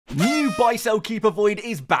New buy, sell, keep, avoid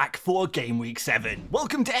is back for Game Week 7.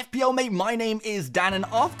 Welcome to FPL Mate, my name is Dan, and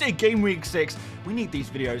after Game Week 6, we need these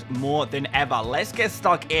videos more than ever. Let's get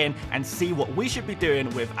stuck in and see what we should be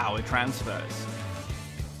doing with our transfers.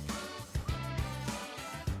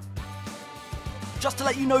 Just to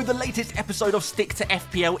let you know, the latest episode of Stick to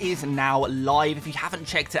FPL is now live. If you haven't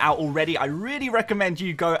checked it out already, I really recommend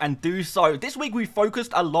you go and do so. This week, we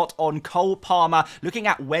focused a lot on Cole Palmer, looking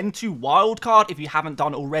at when to wildcard if you haven't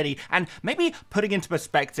done already, and maybe putting into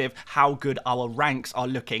perspective how good our ranks are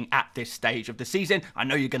looking at this stage of the season. I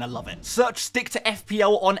know you're going to love it. Search Stick to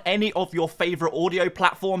FPL on any of your favorite audio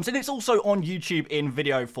platforms, and it's also on YouTube in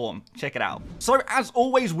video form. Check it out. So, as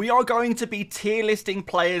always, we are going to be tier listing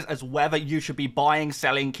players as whether you should be buying,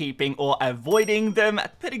 selling, keeping, or avoiding them,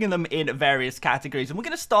 putting them in various categories. And we're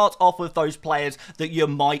going to start off with those players that you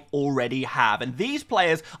might already have. And these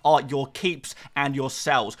players are your keeps and your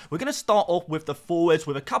sells. We're going to start off with the forwards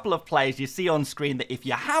with a couple of players you see on screen that if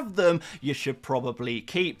you have them, you should probably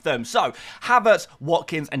keep them. So, Havertz,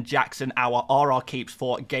 Watkins, and Jackson are our keeps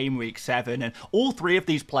for Game Week 7. And all three of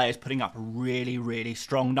these players putting up really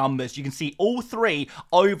strong numbers. You can see all three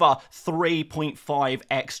over 3.5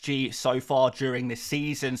 XG so far during this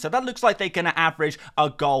season. So that looks like they're going to average a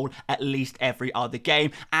goal at least every other game,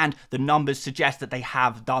 and the numbers suggest that they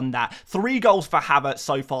have done that. 3 goals for Havertz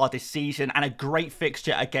so far this season, and a great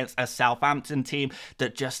fixture against a Southampton team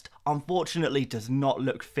that just unfortunately does not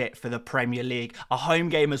look fit for the Premier League. A home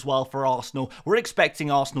game as well for Arsenal. We're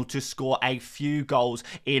expecting Arsenal to score a few goals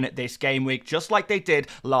in this game week, just like they did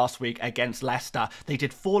last week against Leicester. They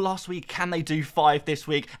did 4 last week. Can they do 5 this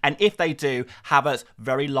week? And if they do, Havertz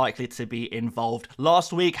very likely to be involved.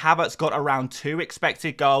 Last week, Havertz got around 2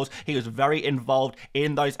 expected goals. He was very involved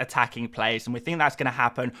in those attacking plays, and we think that's going to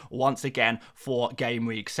happen once again for Game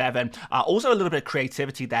Week 7. Also a little bit of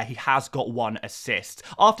creativity there. He has got 1 assist.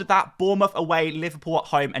 After that, Bournemouth away, Liverpool at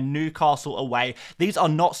home, and Newcastle away. These are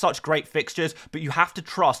not such great fixtures, but you have to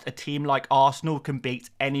trust a team like Arsenal can beat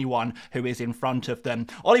anyone who is in front of them.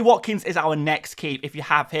 Ollie Watkins is our next keep. If you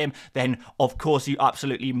have him, then of course you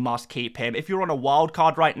absolutely must keep him. If you're on a wild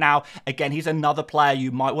card right now, again, he's another player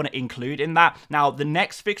you might want to include in that. Now, the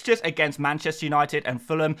next fixtures against Manchester United and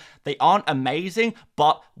Fulham, they aren't amazing,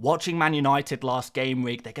 but watching Man United last game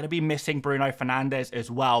week, they're going to be missing Bruno Fernandes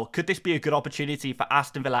as well. Could this be a good opportunity for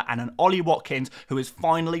Aston Villa and an Ollie Watkins who has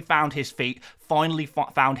finally found his feet, finally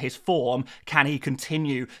found his form? Can he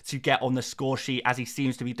continue to get on the score sheet as he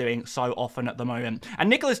seems to be doing so often at the moment? And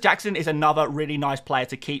Nicholas Jackson is another really nice player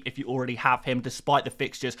to keep if you already have him, despite the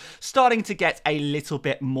fixtures starting to get a little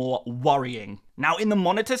bit more worrying. Now, in the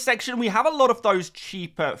monitor section, we have a lot of those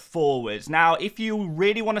cheaper forwards. Now, if you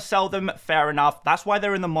really want to sell them, fair enough. That's why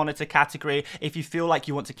they're in the monitor category. If you feel like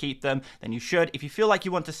you want to keep them, then you should. If you feel like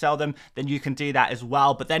you want to sell them, then you can do that as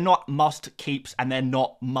well. But they're not must keeps and they're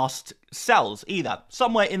not must sells either.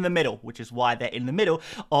 Somewhere in the middle, which is why they're in the middle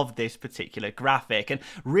of this particular graphic. And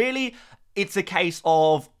really, it's a case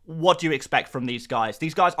of what do you expect from these guys?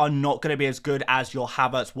 These guys are not going to be as good as your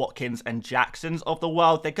Havertz, Watkins, and Jacksons of the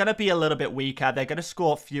world. They're going to be a little bit weaker. They're going to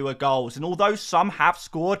score fewer goals. And although some have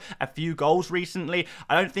scored a few goals recently,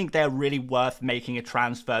 I don't think they're really worth making a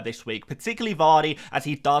transfer this week, particularly Vardy, as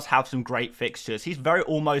he does have some great fixtures. He's very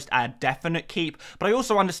almost a definite keep, but I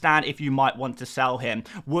also understand if you might want to sell him.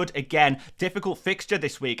 Wood, again, difficult fixture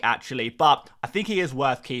this week, actually, but I think he is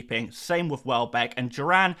worth keeping. Same with Welbeck, and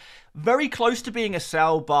Duran, very close to being a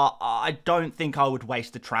sell, but I don't think I would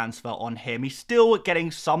waste a transfer on him. He's still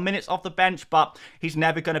getting some minutes off the bench, but he's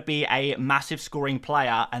never going to be a massive scoring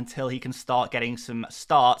player until he can start getting some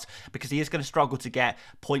starts, because he is going to struggle to get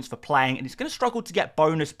points for playing, and he's going to struggle to get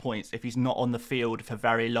bonus points if he's not on the field for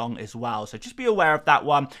very long as well. So just be aware of that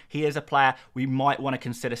one. He is a player we might want to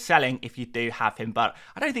consider selling if you do have him, but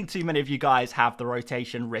I don't think too many of you guys have the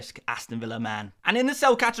rotation risk Aston Villa man. And in the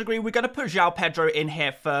sell category, we're going to put João Pedro in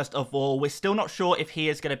here first of all. We're still not sure if he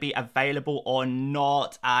is going to be available or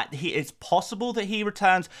not. It's possible that he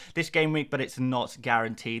returns this game week, but it's not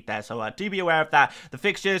guaranteed there. So do be aware of that. The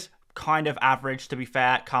fixtures, kind of average, to be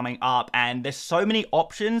fair, coming up, and there's so many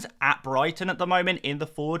options at Brighton at the moment in the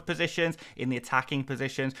forward positions, in the attacking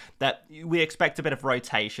positions, that we expect a bit of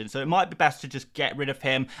rotation. So it might be best to just get rid of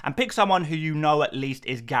him and pick someone who you know at least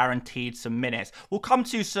is guaranteed some minutes. We'll come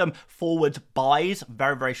to some forward buys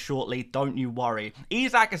very shortly, don't you worry.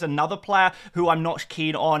 Isak is another player who I'm not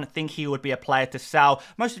keen on. Think he would be a player to sell.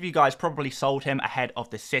 Most of you guys probably sold him ahead of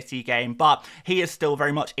the City game, but he is still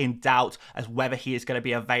very much in doubt as whether he is going to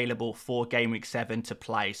be available available for Game Week 7 to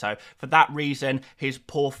play. So for that reason, his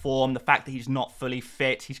poor form, the fact that he's not fully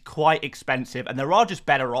fit, he's quite expensive, and there are just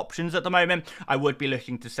better options at the moment. I would be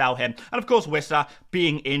looking to sell him. And of course, Wissa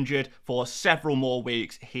being injured for several more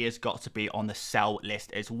weeks, he has got to be on the sell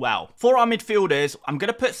list as well. For our midfielders, I'm going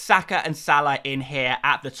to put Saka and Salah in here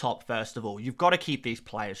at the top first of all. You've got to keep these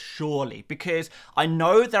players, surely, because I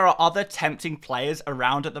know there are other tempting players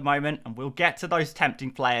around at the moment, and we'll get to those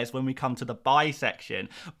tempting players when we come to the buy section.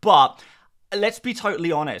 But let's be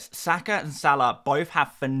totally honest, Saka and Salah both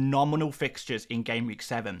have phenomenal fixtures in Game Week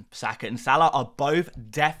 7. Saka and Salah are both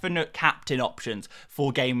definite captain options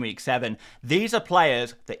for Game Week 7. These are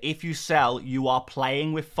players that if you sell, you are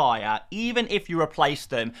playing with fire, even if you replace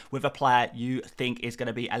them with a player you think is going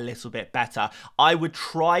to be a little bit better. I would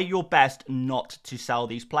try your best not to sell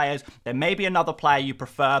these players. There may be another player you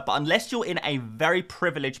prefer, but unless you're in a very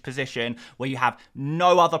privileged position where you have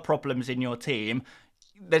no other problems in your team,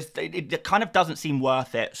 it kind of doesn't seem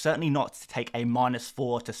worth it. Certainly not to take a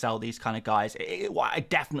 -4 to sell these kind of guys. I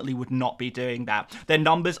definitely would not be doing that. Their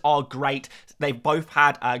numbers are great. They've both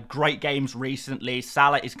had great games recently.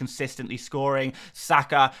 Salah is consistently scoring.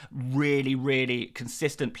 Saka, really, really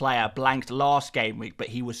consistent player. Blanked last game week, but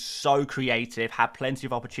he was so creative. Had plenty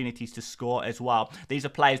of opportunities to score as well. These are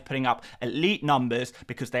players putting up elite numbers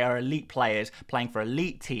because they are elite players playing for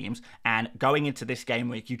elite teams. And going into this game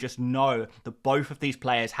week, you just know that both of these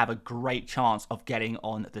players have a great chance of getting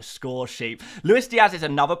on the score sheet. Luis Diaz is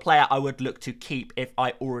another player I would look to keep if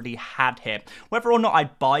I already had him. Whether or not I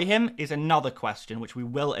buy him is another question, which we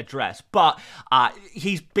will address, but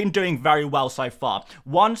he's been doing very well so far.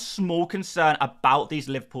 One small concern about these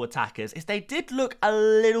Liverpool attackers is they did look a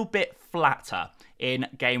little bit flatter in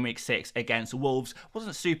Game Week 6 against Wolves.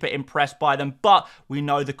 Wasn't super impressed by them, but we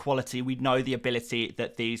know the quality, we know the ability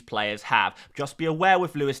that these players have. Just be aware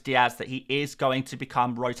with Luis Diaz that he is going to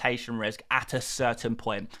become rotation risk at a certain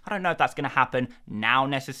point. I don't know if that's going to happen now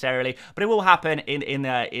necessarily, but it will happen in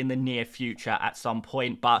the near future at some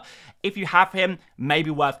point. But if you have him,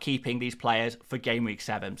 maybe worth keeping these players for Game Week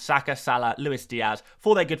 7. Saka, Salah, Luis Diaz,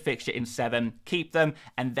 for their good fixture in 7, keep them,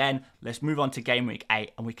 and then let's move on to Game Week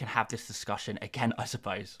 8, and we can have this discussion again, I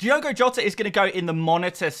suppose. Diogo Jota is going to go in the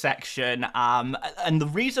monitor section, and the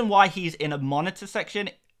reason why he's in a monitor section,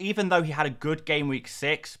 even though he had a good Game Week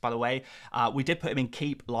 6, by the way, we did put him in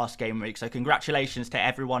keep last game week. So congratulations to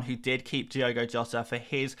everyone who did keep Diogo Jota for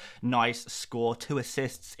his nice score. 2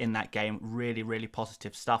 assists in that game. Really, really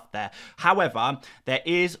positive stuff there. However, there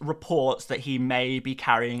is reports that he may be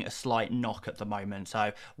carrying a slight knock at the moment.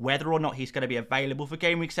 So whether or not he's going to be available for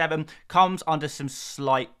Game Week 7 comes under some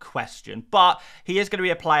slight question. But he is going to be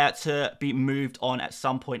a player to be moved on at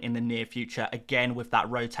some point in the near future. Again, with that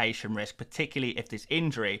rotation risk, particularly if this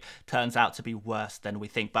injury turns out to be worse than we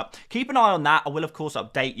think. But keep an eye on that. I will, of course,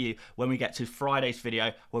 update you when we get to Friday's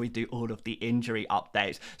video where we do all of the injury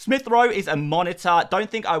updates. Smith Rowe is a monitor. Don't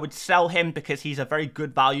think I would sell him because he's a very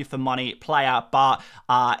good value for money player, but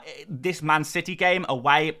this Man City game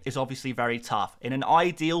away is obviously very tough. In an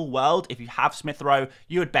ideal world, if you have Smith Rowe,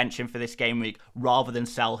 you would bench him for this game week rather than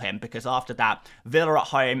sell him, because after that, Villa at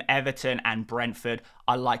home, Everton and Brentford,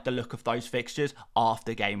 I like the look of those fixtures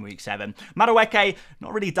after Game Week 7. Madueke,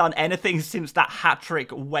 not really done anything since that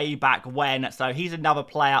hat-trick way back when, so he's another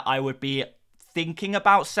player I would be thinking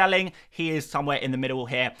about selling. He is somewhere in the middle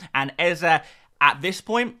here. And Eze, at this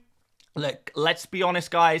point, look, let's be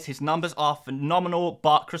honest, guys, his numbers are phenomenal,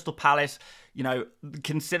 but Crystal Palace, you know,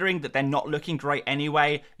 considering that they're not looking great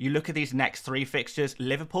anyway, you look at these next 3 fixtures,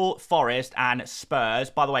 Liverpool, Forest and Spurs.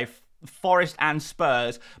 By the way, Forest and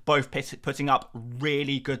Spurs both putting up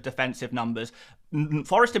really good defensive numbers.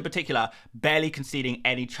 Forest in particular, barely conceding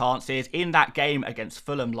any chances. In that game against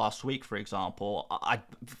Fulham last week, for example,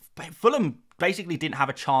 Fulham basically didn't have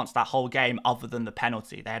a chance that whole game other than the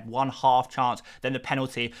penalty. They had one half chance, then the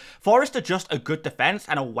penalty. Forest are just a good defense,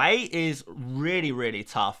 and away is really, really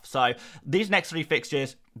tough. So these next 3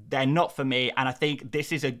 fixtures, they're not for me, and I think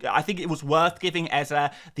I think it was worth giving Eze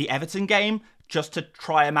the Everton game just to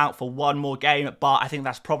try him out for one more game, but I think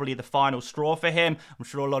that's probably the final straw for him. I'm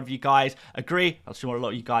sure a lot of you guys agree. I'm sure a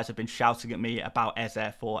lot of you guys have been shouting at me about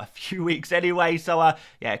Eze for a few weeks anyway, so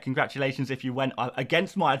yeah, congratulations if you went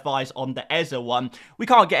against my advice on the Eze one. We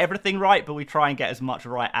can't get everything right, but we try and get as much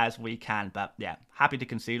right as we can, but yeah, happy to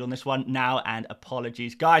concede on this one now, and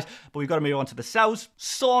apologies, guys. But we've got to move on to the sells.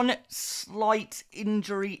 Son, slight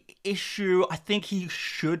injury issue. I think he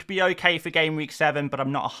should be okay for game week 7, but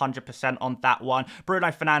I'm not 100% on that one. Bruno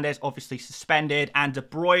Fernandes, obviously suspended, and De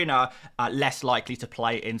Bruyne, less likely to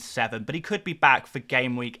play in 7, but he could be back for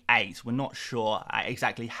game week 8. We're not sure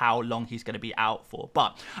exactly how long he's going to be out for.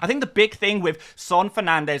 But I think the big thing with Son,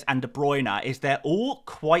 Fernandes, and De Bruyne is they're all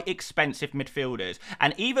quite expensive midfielders.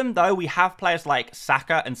 And even though we have players like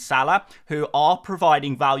Saka and Salah who are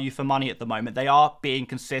providing value for money at the moment, they are being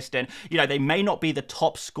consistent. You know, they may not be the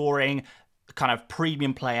top scoring kind of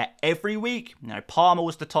premium player every week. You know, Palmer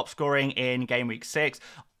was the top scoring in game week 6.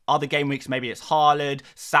 Other game weeks, maybe it's Haaland.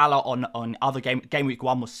 Salah on other game week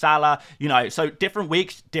 1 was Salah. You know, so different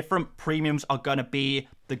weeks, different premiums are going to be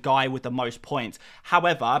the guy with the most points.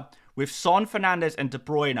 However, with Son, Fernandes, and De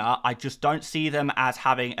Bruyne, I just don't see them as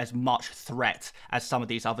having as much threat as some of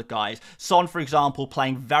these other guys. Son, for example,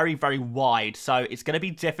 playing very, very wide, so it's going to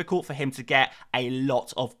be difficult for him to get a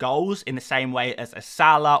lot of goals in the same way as a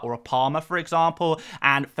Salah or a Palmer, for example.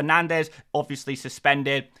 And Fernandes, obviously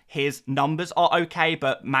suspended. His numbers are okay,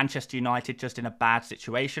 but Manchester United just in a bad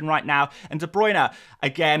situation right now. And De Bruyne,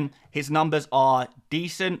 again, his numbers are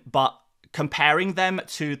decent, but comparing them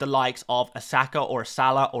to the likes of a Saka or a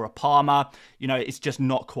Salah or a Palmer, you know, it's just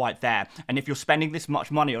not quite there. And if you're spending this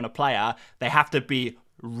much money on a player, they have to be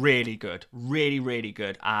really good, really, really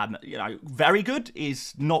good. You know, very good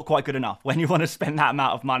is not quite good enough when you want to spend that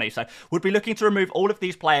amount of money. So we'd be looking to remove all of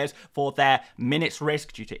these players for their minutes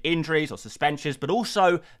risk due to injuries or suspensions, but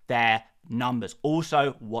also their numbers,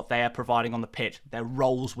 also what they are providing on the pitch, their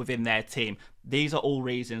roles within their team. These are all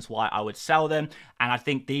reasons why I would sell them, and I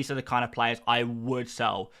think these are the kind of players I would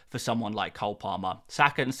sell for someone like Cole Palmer.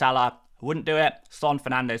 Saka and Salah, I wouldn't do it. Son,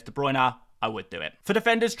 Fernandes, De Bruyne, I would do it. For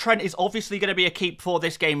defenders, Trent is obviously going to be a keep for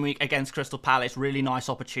this game week against Crystal Palace. Really nice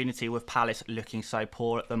opportunity with Palace looking so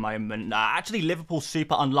poor at the moment. Actually, Liverpool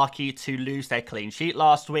super unlucky to lose their clean sheet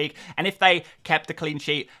last week. And if they kept the clean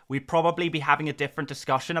sheet, we'd probably be having a different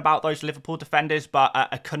discussion about those Liverpool defenders. But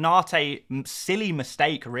a Konate silly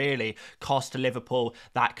mistake really cost Liverpool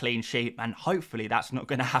that clean sheet. And hopefully that's not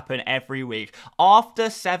going to happen every week. After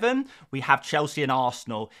 7, we have Chelsea and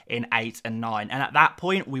Arsenal in 8 and 9. And at that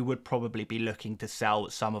point, we would probably be looking to sell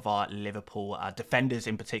some of our Liverpool defenders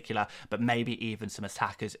in particular, but maybe even some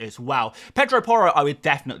attackers as well. Pedro Porro, I would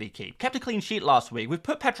definitely keep. Kept a clean sheet last week. We've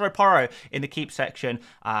put Pedro Porro in the keep section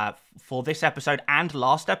for this episode and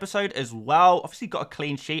last episode as well. Obviously got a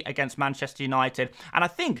clean sheet against Manchester United, and I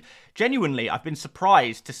think genuinely I've been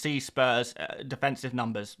surprised to see Spurs defensive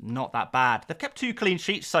numbers not that bad. They've kept 2 clean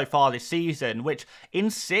sheets so far this season, which in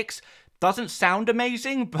 6 doesn't sound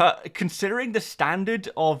amazing, but considering the standard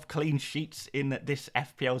of clean sheets in this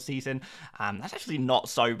FPL season, that's actually not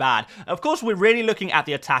so bad. Of course, we're really looking at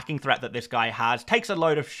the attacking threat that this guy has. Takes a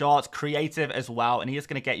load of shots, creative as well, and he is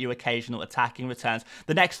going to get you occasional attacking returns.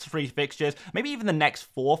 The next 3 fixtures, maybe even the next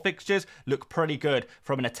 4 fixtures, look pretty good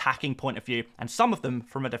from an attacking point of view, and some of them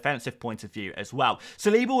from a defensive point of view as well.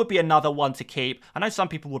 Saliba would be another one to keep. I know some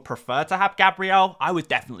people would prefer to have Gabriel. I would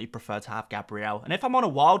definitely prefer to have Gabriel. And if I'm on a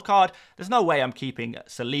wild card, there's no way I'm keeping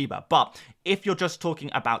Saliba. But if you're just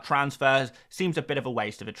talking about transfers, seems a bit of a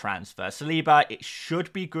waste of a transfer. Saliba, it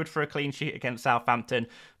should be good for a clean sheet against Southampton,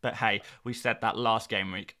 but hey, we said that last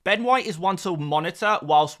game week. Ben White is one to monitor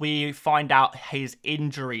whilst we find out his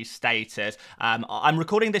injury status. I'm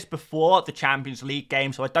recording this before the Champions League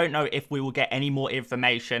game, so I don't know if we will get any more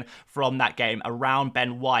information from that game around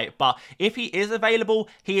Ben White, but if he is available,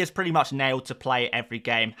 he is pretty much nailed to play every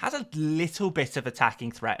game. Has a little bit of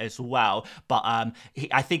attacking threat as well, but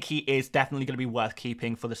I think he is definitely going to be worth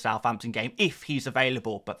keeping for the Southampton game if he's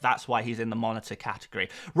available, but that's why he's in the monitor category.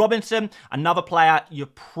 Robinson, another player, you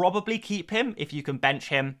probably keep him if you can bench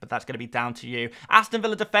him, but that's going to be down to you. Aston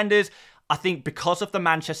Villa defenders, I think because of the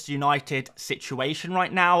Manchester United situation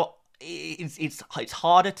right now, it's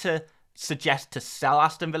harder to suggest to sell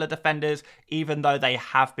Aston Villa defenders, even though they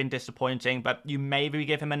have been disappointing, but you maybe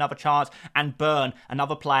give him another chance. And Burn,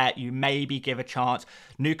 another player you maybe give a chance.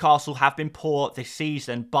 Newcastle have been poor this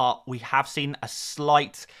season, but we have seen a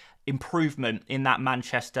slight improvement in that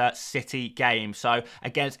Manchester City game. So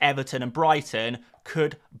against Everton and Brighton,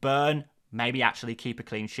 could Burn maybe actually keep a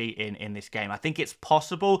clean sheet in this game. I think it's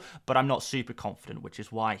possible, but I'm not super confident, which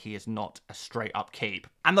is why he is not a straight up keep.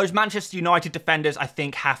 And those Manchester United defenders, I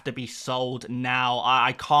think, have to be sold now.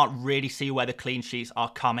 I can't really see where the clean sheets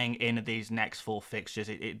are coming in these next 4 fixtures.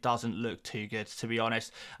 It doesn't look too good, to be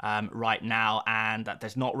honest, right now, and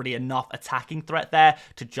there's not really enough attacking threat there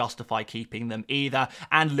to justify keeping them either.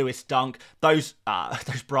 And Lewis Dunk, those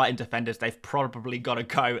Brighton defenders, they've probably got to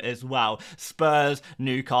go as well. Spurs,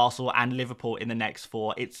 Newcastle, and Liverpool in the next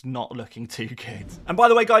 4. It's not looking too good. And by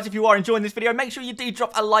the way, guys, if you are enjoying this video, make sure you do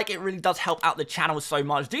drop a like. It really does help out the channel so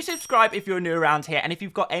much. Do subscribe if you're new around here, and if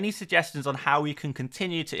you've got any suggestions on how we can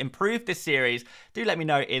continue to improve this series, do let me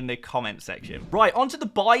know in the comment section. Right, onto the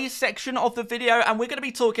buy section of the video, and we're going to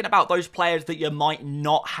be talking about those players that you might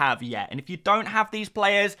not have yet. And if you don't have these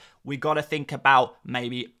players, we got to think about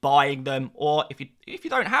maybe buying them, or if you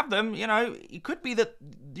don't have them, you know, it could be that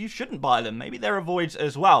you shouldn't buy them. Maybe they're avoids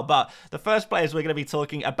as well. But the first players we're going to be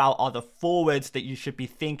talking about are the forwards that you should be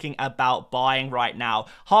thinking about buying right now.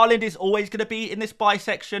 Haaland is always going to be in this buy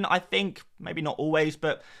section, I think. Maybe not always,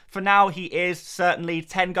 but for now he is. Certainly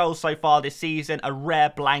 10 goals so far this season, a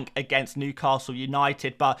rare blank against Newcastle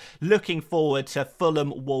United, but looking forward to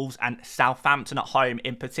Fulham, Wolves and Southampton at home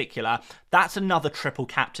in particular. That's another triple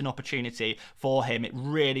captain opportunity for him. It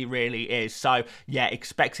really, really is. So yeah,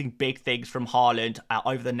 expecting big things from Haaland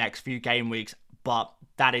over the next few game weeks, but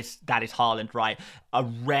that is Haaland, right? A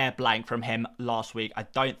rare blank from him last week. I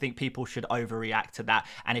don't think people should overreact to that,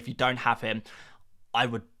 and if you don't have him, I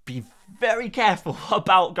would be very careful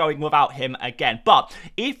about going without him again. But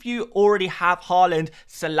if you already have Haaland,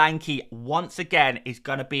 Solanke once again is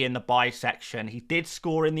going to be in the buy section. He did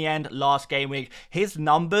score in the end last game week. His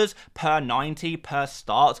numbers per 90 per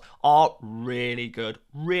start are really good,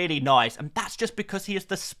 really nice, and that's just because he is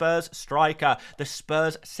the Spurs striker. The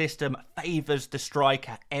Spurs system favours the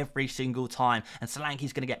striker every single time, and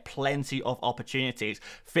Solanke's going to get plenty of opportunities.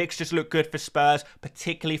 Fixtures look good for Spurs,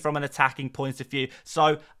 particularly from an attacking point of view,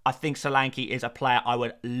 so I think Solanke is a player I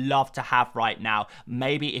would love to have right now.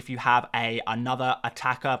 Maybe if you have another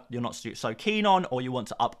attacker you're not so keen on, or you want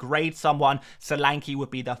to upgrade someone, Solanke would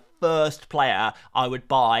be the first player I would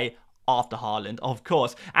buy after Haaland, of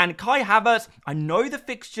course. And Kai Havertz, I know the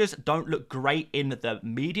fixtures don't look great in the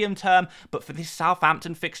medium term, but for this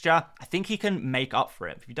Southampton fixture, I think he can make up for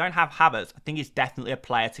it. If you don't have Havertz, I think he's definitely a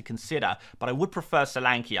player to consider, but I would prefer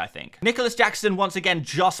Solanke, I think. Nicholas Jackson, once again,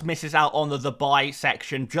 just misses out on the buy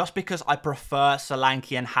section, just because I prefer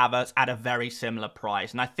Solanke and Havertz at a very similar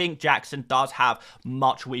price. And I think Jackson does have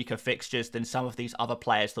much weaker fixtures than some of these other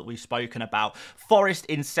players that we've spoken about. Forest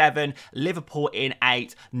in 7, Liverpool in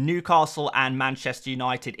 8, Newcastle and Manchester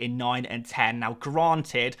United in 9 and 10. Now,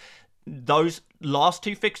 granted, those last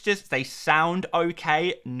 2 fixtures, they sound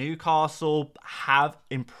okay. Newcastle have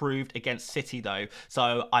improved against City though,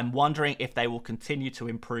 so I'm wondering if they will continue to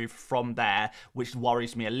improve from there, which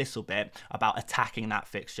worries me a little bit about attacking that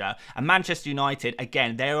fixture. And Manchester United,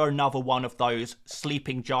 again, they are another one of those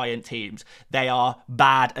sleeping giant teams. They are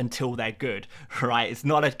bad until they're good, right? It's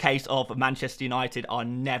not a case of Manchester United are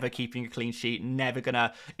never keeping a clean sheet, never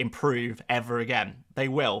gonna improve ever again. They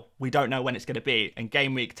will. We don't know when it's going to be, and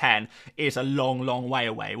game week 10 is a long way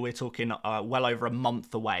away. We're talking well over a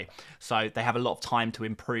month away, so they have a lot of time to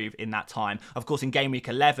improve in that time. Of course, in game week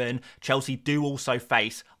 11, Chelsea do also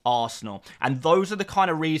face Arsenal, and those are the kind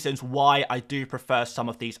of reasons why I do prefer some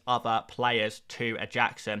of these other players to a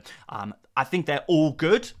Jackson. I think they're all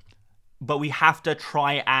good, but we have to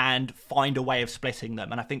try and find a way of splitting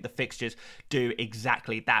them, and I think the fixtures do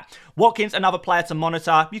exactly that. Watkins, another player to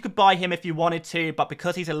monitor. You could buy him if you wanted to, but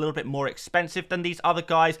because he's a little bit more expensive than these other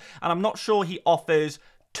guys, and I'm not sure he offers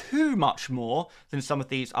too much more than some of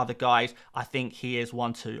these other guys, I think he is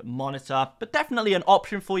one to monitor, but definitely an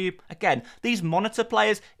option for you. Again, these monitor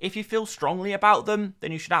players, if you feel strongly about them,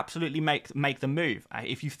 then you should absolutely make the move.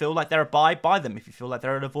 If you feel like they're a buy them. If you feel like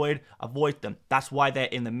they're an avoid them. That's why they're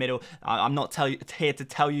in the middle. I'm not here to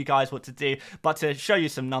tell you guys what to do, but to show you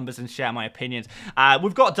some numbers and share my opinions.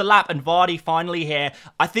 We've got Delap and Vardy finally here.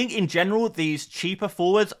 I think in general, these cheaper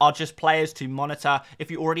forwards are just players to monitor. If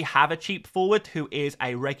you already have a cheap forward who is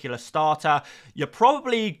a regular starter, you're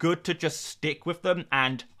probably good to just stick with them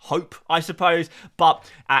and hope, I suppose, but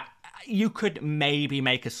you could maybe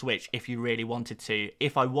make a switch if you really wanted to.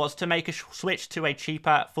 If I was to make a switch to a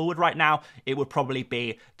cheaper forward right now, it would probably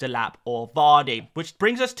be Delap or Vardy, which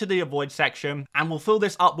brings us to the avoid section, and we'll fill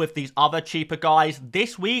this up with these other cheaper guys.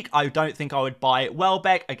 This week, I don't think I would buy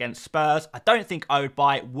Welbeck against Spurs. I don't think I would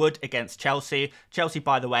buy Wood against Chelsea. Chelsea,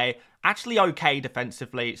 by the way, actually okay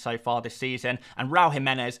defensively so far this season. And Raul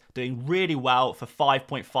Jimenez doing really well for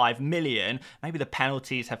 5.5 million. Maybe the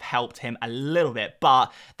penalties have helped him a little bit,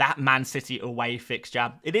 but that Man City away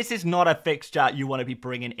fixture, this is not a fixture you want to be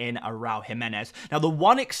bringing in a Raul Jimenez. Now, the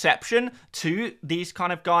one exception to these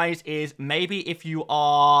kind of guys is maybe if you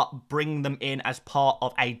are bringing them in as part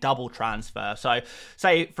of a double transfer. So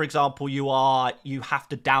say, for example, you have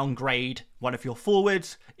to downgrade one of your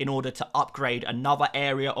forwards in order to upgrade another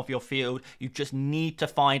area of your field. You just need to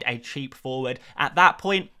find a cheap forward. At that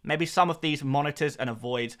point, maybe some of these monitors and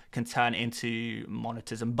avoids can turn into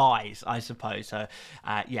monitors and buys, I suppose. So,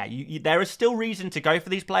 yeah, there is still reason to go for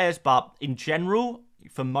these players, but in general,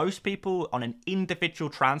 for most people on an individual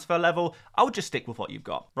transfer level, I would just stick with what you've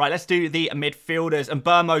got. Right, let's do the midfielders. And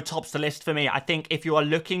Burmo tops the list for me. I think if you are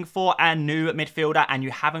looking for a new midfielder and you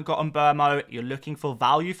haven't gotten Burmo, you're looking for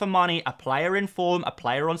value for money, a player in form, a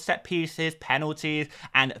player on set pieces, penalties,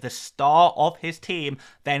 and the star of his team,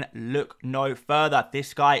 then look no further.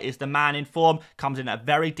 This guy is the man in form, comes in at a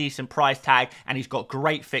very decent price tag, and he's got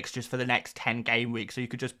great fixtures for the next 10 game weeks. So you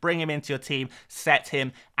could just bring him into your team, set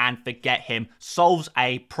him, and forget him. Solves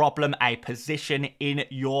a problem, a position in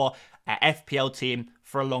your FPL team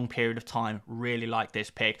for a long period of time. Really like this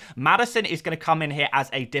pick. Maddison is going to come in here as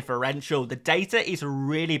a differential. The data is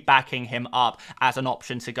really backing him up as an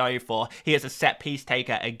option to go for. He is a set piece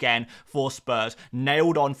taker again for Spurs.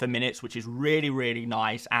 Nailed on for minutes, which is really, really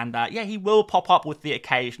nice. And yeah, he will pop up with the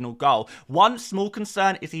occasional goal. One small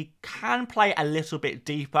concern is he can play a little bit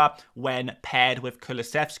deeper when paired with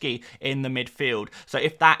Kulusevski in the midfield. So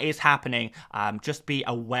if that is happening, just be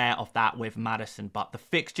aware of that with Maddison. But the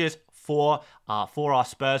fixtures for our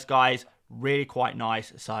Spurs guys, really quite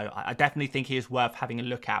nice. So I definitely think he is worth having a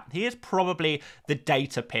look at. He is probably the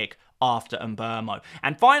data pick after Mbermo.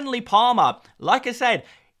 And finally, Palmer. Like I said,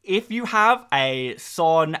 if you have a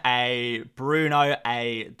Son, a Bruno,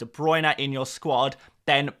 a De Bruyne in your squad,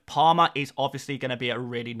 then Palmer is obviously going to be a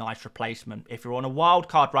really nice replacement. If you're on a wild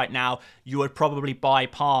card right now, you would probably buy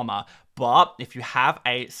Palmer. But if you have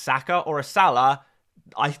a Saka or a Salah,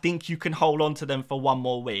 I think you can hold on to them for one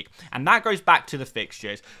more week. And that goes back to the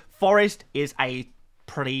fixtures. Forest is a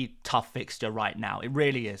pretty tough fixture right now. It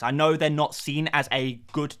really is. I know they're not seen as a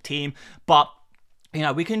good team, but you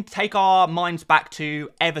know, we can take our minds back to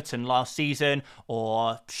Everton last season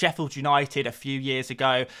or Sheffield United a few years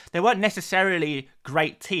ago. They weren't necessarily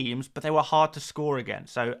great teams, but they were hard to score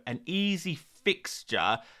against. So an easy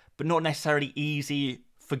fixture, but not necessarily easy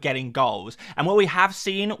for getting goals. And what we have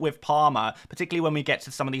seen with Palmer, particularly when we get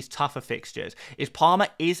to some of these tougher fixtures, is Palmer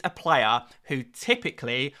is a player who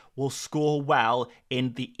typically will score well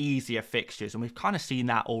in the easier fixtures. And we've kind of seen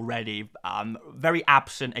that already. Very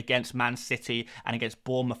absent against Man City and against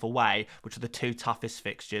Bournemouth away, which are the two toughest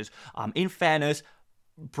fixtures. In fairness,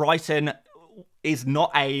 Brighton is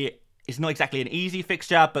not exactly an easy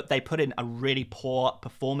fixture, but they put in a really poor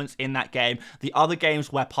performance in that game. The other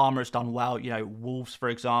games where Palmer has done well, you know, Wolves, for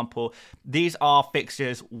example, these are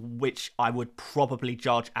fixtures which I would probably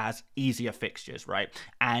judge as easier fixtures, right?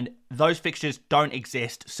 And those fixtures don't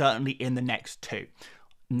exist, certainly in the next two.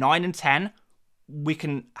 9 and 10, we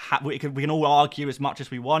can all argue as much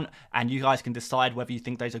as we want, and you guys can decide whether you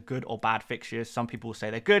think those are good or bad fixtures. Some people will say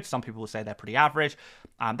they're good, some people will say they're pretty average.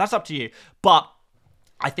 That's up to you. But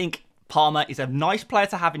I think Palmer is a nice player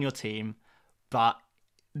to have in your team, but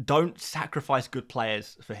don't sacrifice good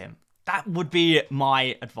players for him. That would be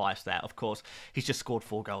my advice there. Of course, he's just scored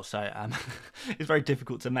 4 goals, so it's very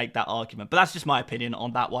difficult to make that argument. But that's just my opinion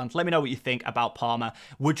on that one. So let me know what you think about Palmer.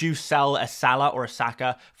 Would you sell a Salah or a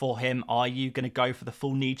Saka for him? Are you going to go for the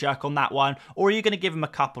full knee-jerk on that one? Or are you going to give him a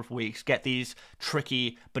couple of weeks, get these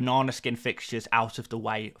tricky banana skin fixtures out of the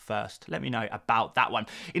way first? Let me know about that one.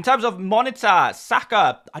 In terms of monitor,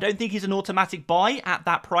 Saka, I don't think he's an automatic buy at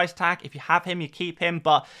that price tag. If you have him, you keep him,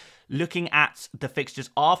 but looking at the fixtures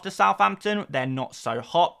after Southampton, they're not so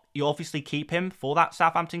hot. You obviously keep him for that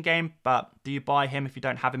Southampton game, but do you buy him if you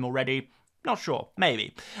don't have him already? Not sure.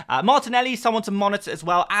 Maybe. Martinelli, someone to monitor as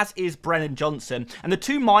well, as is Brennan Johnson. And the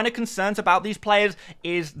two minor concerns about these players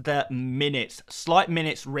is the minutes. Slight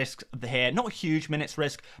minutes risk here. Not huge minutes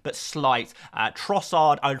risk, but slight.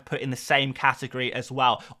 Trossard, I would put in the same category as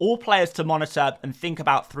well. All players to monitor and think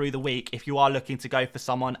about through the week if you are looking to go for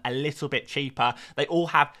someone a little bit cheaper. They all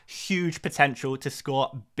have huge potential to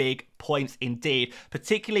score big points indeed,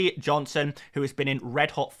 particularly Johnson, who has been in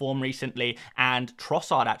red-hot form recently, and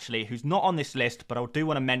Trossard, actually, who's not on this list, but I do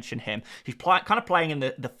want to mention him. He's kind of playing in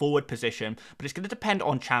the forward position, but it's going to depend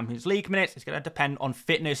on Champions League minutes. It's going to depend on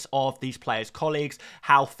fitness of these players' colleagues.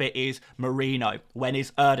 How fit is Marino? When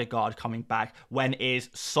is Ødegaard coming back? When is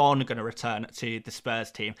Son going to return to the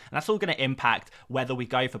Spurs team? And that's all going to impact whether we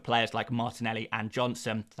go for players like Martinelli and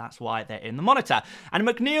Johnson. That's why they're in the monitor. And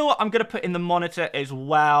McNeil, I'm going to put in the monitor as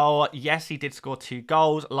well. Yes, he did score 2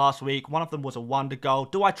 goals last week. One of them was a wonder goal.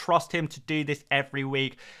 Do I trust him to do this every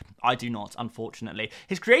week? I do not, unfortunately.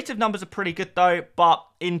 His creative numbers are pretty good though, but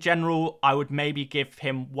in general, I would maybe give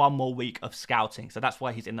him one more week of scouting. So that's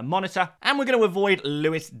why he's in the monitor. And we're going to avoid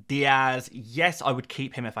Luis Diaz. Yes, I would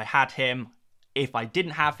keep him if I had him. If I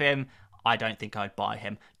didn't have him, I don't think I'd buy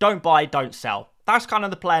him. Don't buy, don't sell. That's kind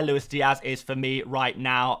of the player Luis Diaz is for me right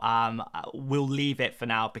now. We'll leave it for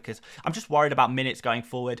now because I'm just worried about minutes going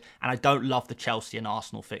forward, and I don't love the Chelsea and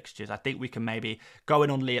Arsenal fixtures. I think we can maybe go in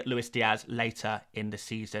on Luis Diaz later in the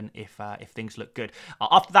season if things look good.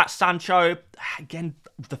 After that, Sancho, again,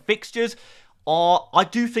 the fixtures I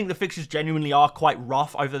do think the fixtures genuinely are quite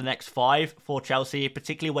rough over the next 5 for Chelsea,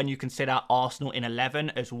 particularly when you consider Arsenal in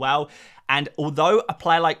 11 as well. And although a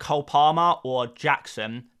player like Cole Palmer or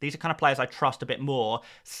Jackson, these are kind of players I trust a bit more,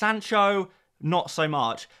 Sancho, not so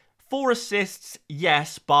much. 4 assists,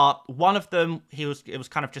 yes, but one of them, it was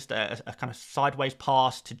kind of just a kind of sideways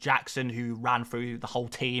pass to Jackson, who ran through the whole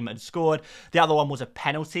team and scored. The other one was a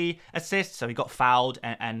penalty assist, so he got fouled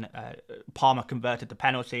and Palmer converted the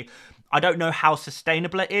penalty. I don't know how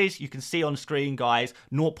sustainable it is. You can see on screen, guys,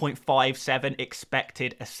 0.57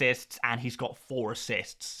 expected assists, and he's got 4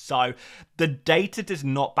 assists. So the data does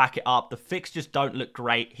not back it up. The fixtures don't look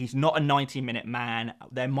great. He's not a 90-minute man.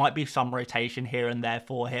 There might be some rotation here and there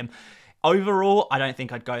for him. Overall, I don't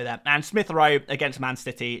think I'd go there. And Smith Rowe against Man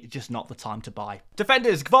City, just not the time to buy.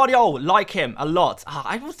 Defenders, Gvardiol, like him a lot.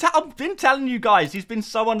 I've been telling you guys, he's been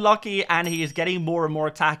so unlucky and he is getting more and more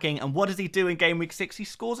attacking. And what does he do in game week 6? He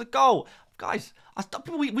scores a goal. Guys,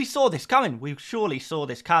 we saw this coming. We surely saw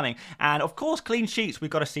this coming. And of course, clean sheets we've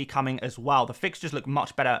got to see coming as well. The fixtures look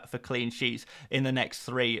much better for clean sheets in the next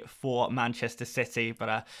 3 for Manchester City.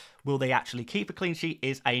 But will they actually keep a clean sheet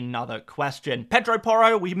is another question. Pedro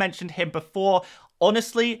Porro, we mentioned him before.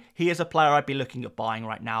 Honestly, he is a player I'd be looking at buying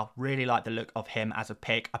right now. Really like the look of him as a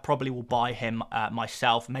pick. I probably will buy him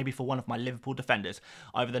myself, maybe for one of my Liverpool defenders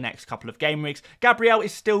over the next couple of game weeks. Gabriel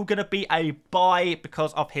is still going to be a buy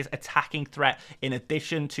because of his attacking threat, in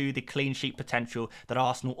addition to the clean sheet potential that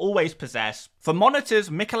Arsenal always possess. For monitors,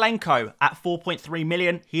 Mikalenko at 4.3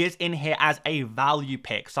 million. He is in here as a value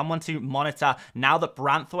pick. Someone to monitor now that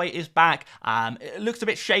Branthwaite is back. It looks a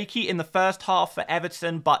bit shaky in the first half for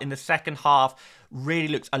Everton, but in the second half, really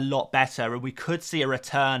looks a lot better, and we could see a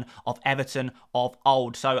return of Everton of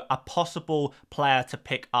old. So a possible player to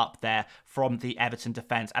pick up there from the Everton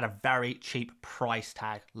defence at a very cheap price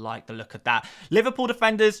tag. Like the look of that. Liverpool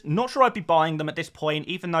defenders, not sure I'd be buying them at this point,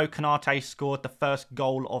 even though Konate scored the first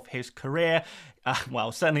goal of his career.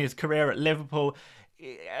 Well, certainly his career at Liverpool.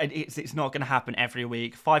 It's not going to happen every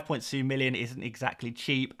week. 5.2 million isn't exactly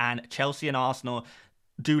cheap, and Chelsea and Arsenal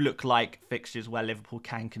do look like fixtures where Liverpool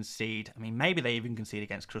can concede. I mean, maybe they even concede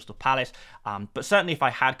against Crystal Palace. But certainly if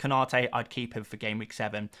I had Konate, I'd keep him for game week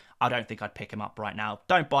 7. I don't think I'd pick him up right now.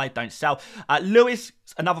 Don't buy, don't sell. Lewis,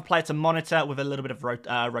 another player to monitor with a little bit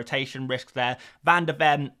of rotation risk there. Van de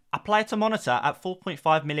Ven, a player to monitor at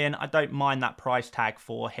 4.5 million. I don't mind that price tag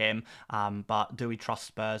for him, but do we trust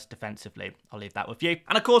Spurs defensively? I'll leave that with you.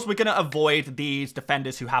 And of course, we're going to avoid these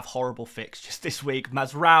defenders who have horrible fixtures this week.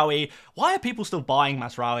 Mazraoui. Why are people still buying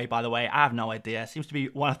Mazraoui, by the way? I have no idea. Seems to be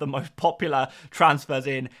one of the most popular transfers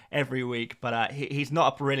in every week, but he's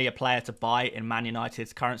not really a player to buy in Man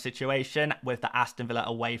United's current situation, with the Aston Villa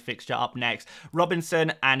away fixture up next.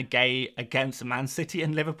 Robinson and Gay against Man City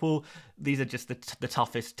and Liverpool. These are just the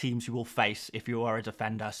toughest teams you will face if you are a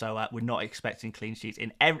defender. So we're not expecting clean sheets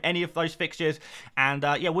in any of those fixtures. And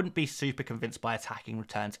yeah, wouldn't be super convinced by attacking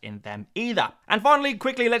returns in them either. And finally,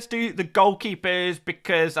 quickly, let's do the goalkeepers,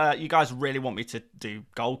 because you guys really want me to do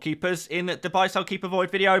goalkeepers in the buy, sell, keep,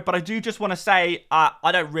 avoid video. But I do just want to say,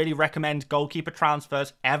 I don't really recommend goalkeeper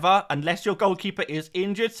transfers ever, unless your goalkeeper is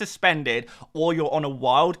injured, suspended, or you're on a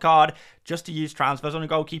wild card. Just to use transfers on a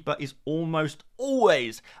goalkeeper is almost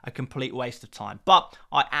always a complete waste of time. But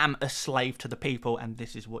I am a slave to the people, and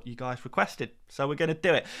this is what you guys requested, so we're going to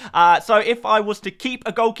do it. So if I was to keep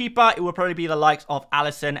a goalkeeper, it would probably be the likes of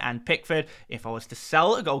Alisson and Pickford. If I was to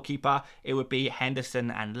sell a goalkeeper, it would be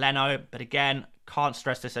Henderson and Leno. But again, can't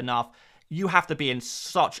stress this enough. You have to be in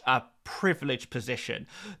such a privileged position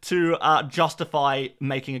to justify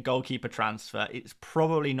making a goalkeeper transfer. It's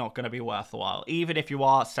probably not going to be worthwhile, even if you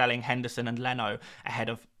are selling Henderson and Leno ahead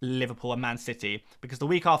of Liverpool and Man City, because the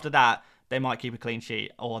week after that, they might keep a clean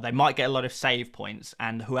sheet, or they might get a lot of save points,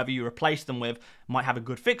 and whoever you replace them with might have a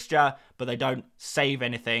good fixture, but they don't save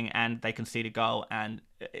anything, and they concede a goal, and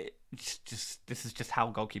this is just how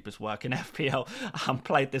goalkeepers work in FPL. I've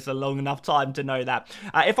played this a long enough time to know that.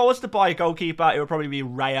 If I was to buy a goalkeeper, it would probably be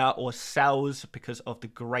Raya or Sells because of the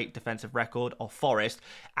great defensive record of Forest,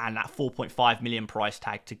 and that 4.5 million price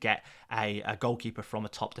tag to get a goalkeeper from a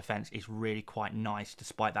top defence is really quite nice,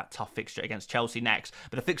 despite that tough fixture against Chelsea next.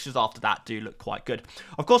 But the fixtures after that do look quite good.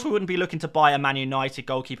 Of course, we wouldn't be looking to buy a Man United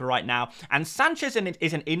goalkeeper right now, and Sanchez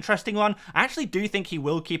is an interesting one. I actually do think he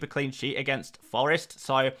will keep a clean sheet against Forest,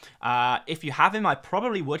 so if you have him, I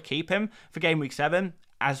probably would keep him for game week 7,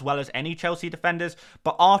 as well as any Chelsea defenders.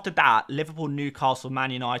 But after that, Liverpool, Newcastle,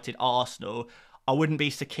 Man United, Arsenal, I wouldn't be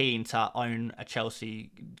so keen to own a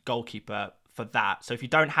Chelsea goalkeeper for that. So if you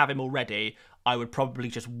don't have him already, I would probably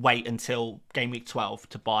just wait until game week 12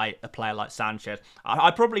 to buy a player like Sanchez.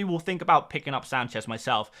 I probably will think about picking up Sanchez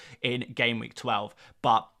myself in game week 12,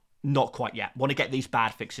 but not quite yet. Want to get these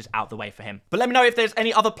bad fixtures out the way for him. But let me know if there's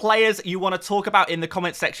any other players you want to talk about in the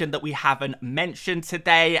comment section that we haven't mentioned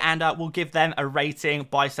today, and we'll give them a rating: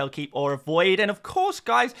 buy, sell, keep, or avoid. And of course,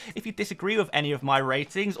 guys, if you disagree with any of my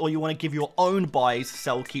ratings, or you want to give your own buys,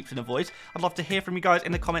 sell, keeps, and avoids, I'd love to hear from you guys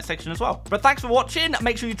in the comment section as well. But thanks for watching.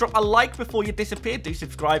 Make sure you drop a like before you disappear. Do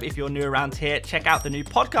subscribe if you're new around here. Check out the new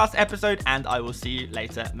podcast episode, and I will see you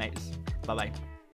later, mates. Bye-bye.